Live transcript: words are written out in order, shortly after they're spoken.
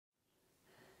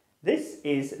This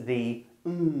is the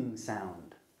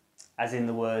sound, as in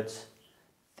the words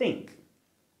think,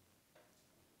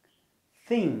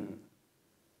 thing,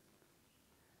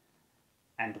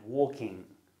 and walking.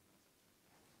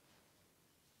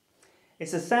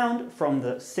 It's a sound from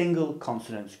the single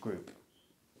consonants group.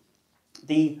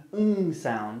 The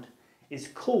sound is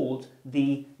called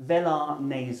the velar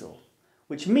nasal,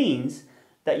 which means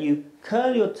that you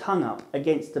curl your tongue up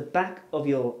against the back of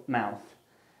your mouth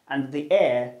and the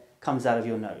air comes out of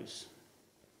your nose.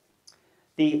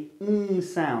 The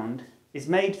sound is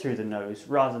made through the nose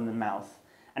rather than the mouth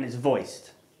and it's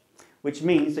voiced, which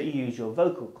means that you use your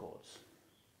vocal cords.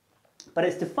 But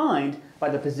it's defined by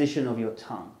the position of your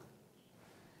tongue.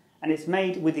 And it's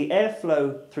made with the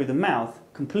airflow through the mouth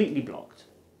completely blocked.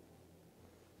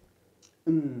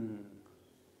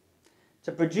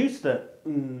 To produce the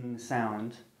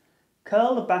sound,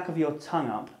 curl the back of your tongue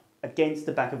up against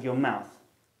the back of your mouth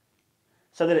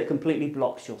so that it completely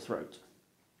blocks your throat.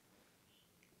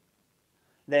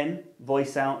 Then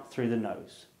voice out through the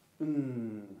nose.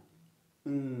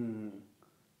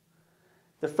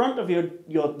 The front of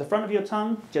your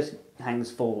tongue just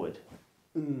hangs forward.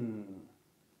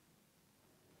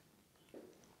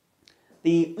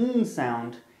 The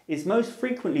sound is most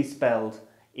frequently spelled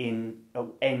in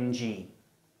ng,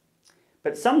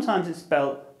 but sometimes it's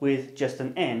spelled with just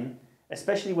an n,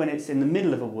 especially when it's in the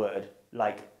middle of a word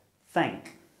like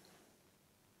thank.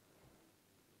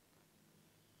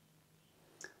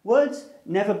 Words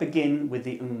never begin with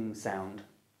the sound,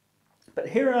 but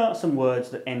here are some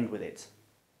words that end with it.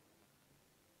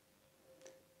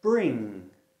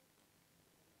 Bring,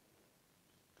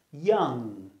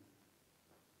 young,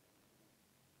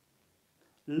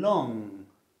 long,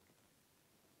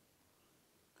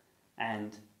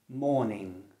 and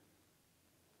morning.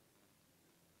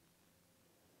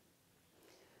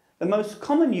 The most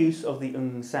common use of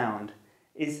the sound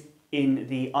is in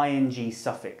the ing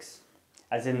suffix,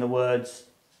 as in the words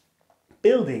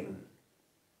building,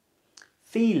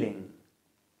 feeling,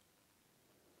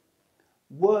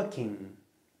 working,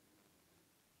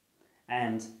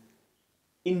 and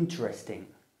interesting.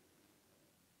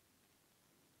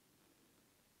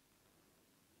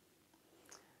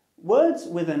 Words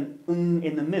with an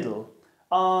in the middle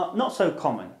are not so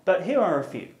common, but here are a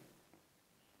few.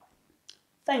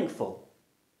 Thankful,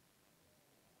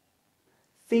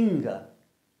 finger,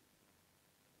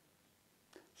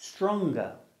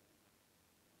 stronger,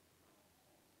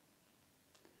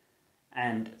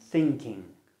 and thinking.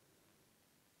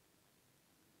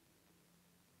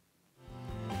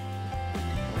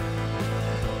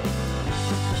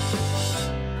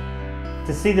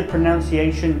 To see the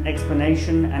pronunciation,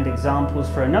 explanation and examples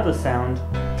for another sound,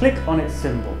 click on its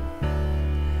symbol.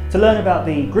 To learn about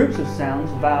the groups of sounds,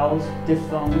 vowels,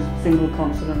 diphthongs, single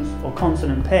consonants or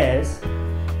consonant pairs,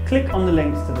 click on the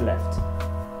links to the left.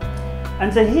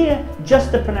 And to hear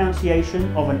just the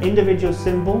pronunciation of an individual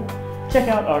symbol, check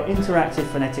out our interactive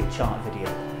phonetic chart video.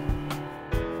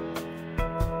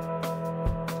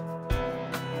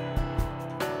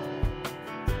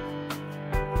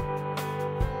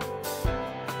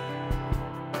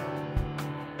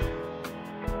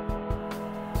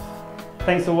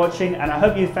 Thanks for watching, and I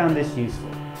hope you found this useful.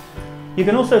 You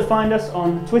can also find us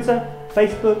on Twitter,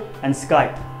 Facebook and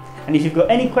Skype. And if you've got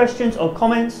any questions or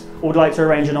comments or would like to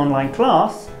arrange an online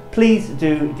class, please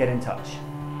do get in touch.